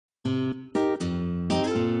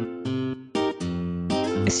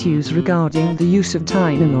issues regarding the use of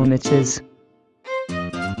dynamometers.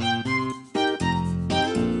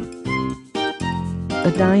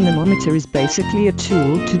 A dynamometer is basically a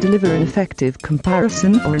tool to deliver an effective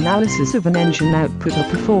comparison or analysis of an engine output or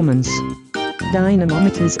performance.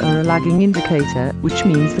 Dynamometers are a lagging indicator, which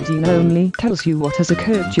means the dyno only tells you what has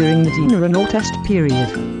occurred during the dyno run or test period.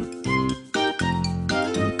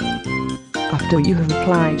 After you have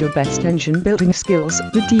applied your best engine building skills,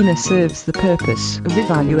 the dyno serves the purpose of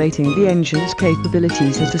evaluating the engine's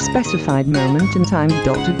capabilities at a specified moment in time.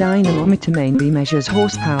 A dynamometer mainly measures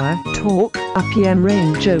horsepower, torque, RPM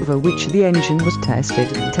range over which the engine was tested,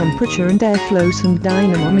 temperature and airflow. Some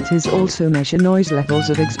dynamometers also measure noise levels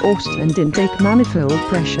of exhaust and intake manifold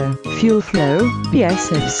pressure, fuel flow,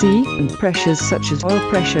 BSFC, and pressures such as oil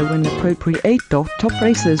pressure when appropriate. Top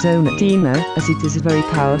racers own a dyno, as it is a very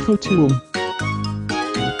powerful tool.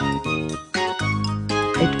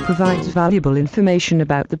 It provides valuable information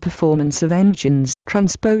about the performance of engines,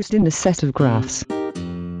 transposed in a set of graphs.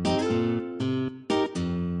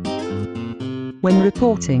 When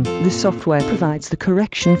reporting, the software provides the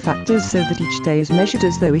correction factors so that each day is measured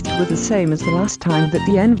as though it were the same as the last time that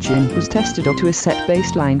the engine was tested, or to a set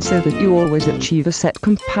baseline so that you always achieve a set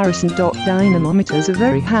comparison. Dynamometers are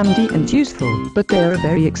very handy and useful, but they are a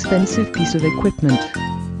very expensive piece of equipment.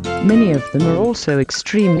 Many of them are also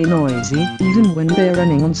extremely noisy, even when they are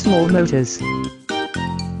running on small motors.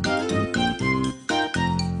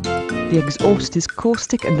 The exhaust is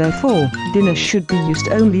caustic and therefore, dyno should be used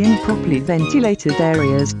only in properly ventilated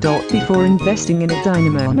areas. Before investing in a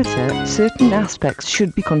dynamometer, certain aspects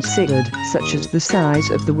should be considered, such as the size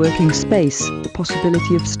of the working space, the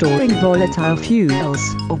possibility of storing volatile fuels,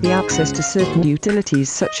 or the access to certain utilities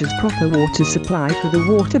such as proper water supply for the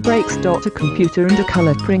water breaks. A computer and a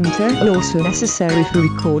color printer are also necessary for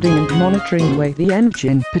recording and monitoring the way the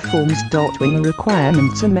engine performs. When the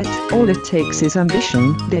requirements are met, all it takes is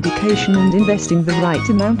ambition, dedication, and investing the right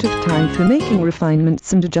amount of time for making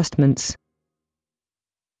refinements and adjustments.